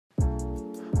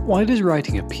Why does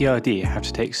writing a PRD have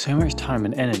to take so much time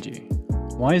and energy?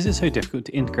 Why is it so difficult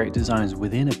to integrate designs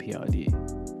within a PRD?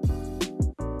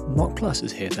 Mockplus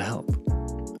is here to help.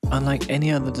 Unlike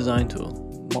any other design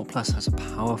tool, Mockplus has a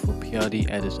powerful PRD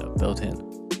editor built in.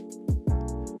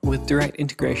 With direct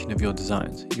integration of your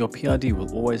designs, your PRD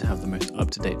will always have the most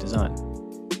up-to-date design.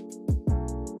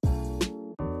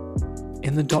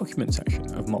 In the document section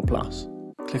of Mockplus,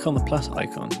 click on the plus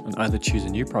icon and either choose a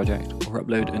new project or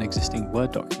upload an existing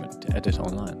Word document to edit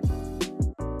online.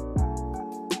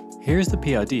 Here is the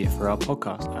PRD for our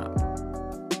podcast app.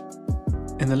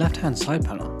 In the left-hand side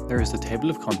panel, there is the table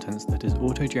of contents that is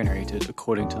auto-generated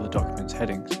according to the document's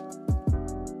headings.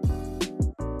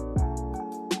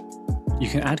 You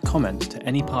can add comments to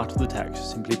any part of the text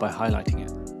simply by highlighting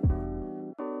it.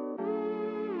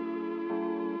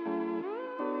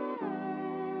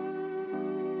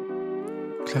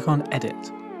 Click on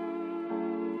Edit.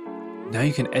 Now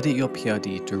you can edit your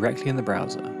PRD directly in the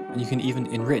browser, and you can even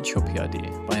enrich your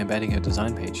PRD by embedding a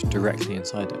design page directly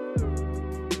inside it.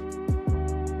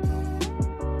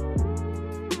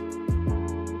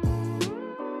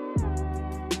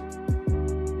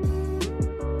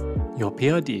 Your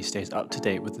PRD stays up to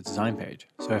date with the design page,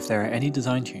 so if there are any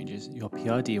design changes, your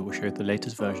PRD will show the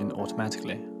latest version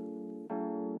automatically.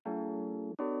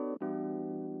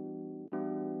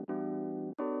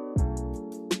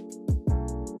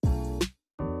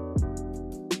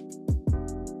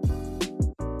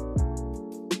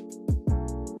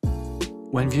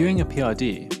 When viewing a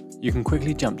PRD, you can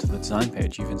quickly jump to the design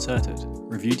page you've inserted,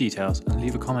 review details, and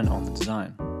leave a comment on the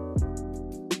design.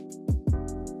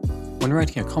 When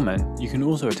writing a comment, you can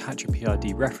also attach a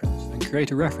PRD reference and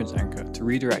create a reference anchor to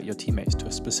redirect your teammates to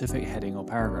a specific heading or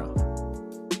paragraph.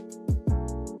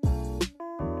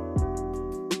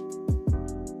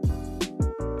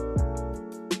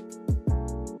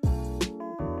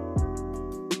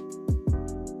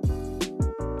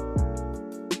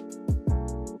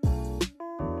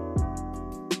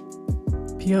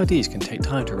 PRDs can take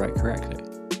time to write correctly,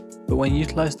 but when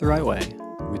utilised the right way,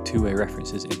 with two-way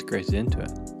references integrated into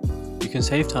it, you can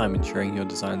save time ensuring your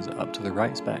designs are up to the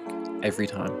right spec every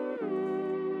time.